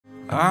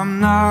I'm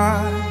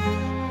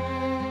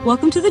not.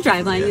 Welcome to the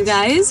Driveline, you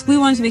guys. We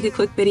wanted to make a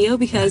quick video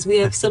because we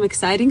have some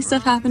exciting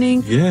stuff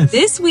happening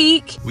this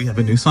week. We have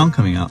a new song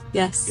coming out.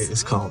 Yes. It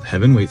is called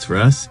Heaven Waits for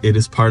Us. It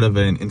is part of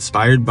an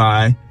inspired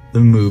by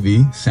the movie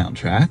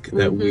soundtrack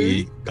that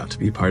we got to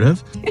be part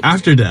of,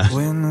 After Death.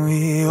 When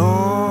we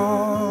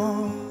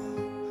all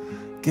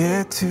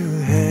get to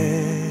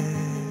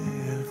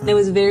heaven. It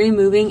was very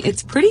moving.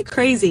 It's pretty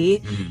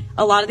crazy.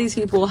 A lot of these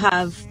people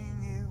have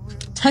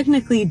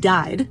technically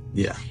died.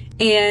 Yeah.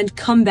 And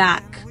come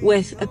back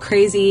with a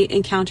crazy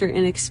encounter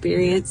and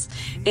experience,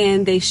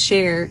 and they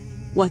share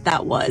what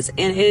that was.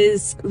 And it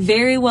is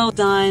very well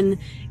done.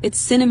 It's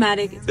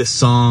cinematic. This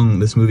song,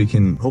 this movie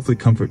can hopefully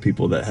comfort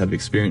people that have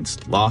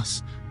experienced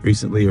loss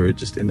recently or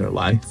just in their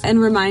life.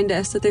 And remind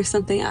us that there's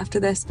something after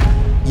this.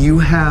 You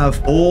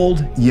have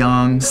old,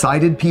 young,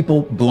 sighted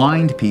people,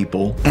 blind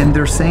people, and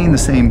they're saying the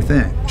same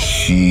thing.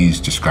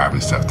 She's describing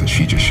stuff that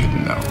she just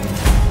shouldn't know.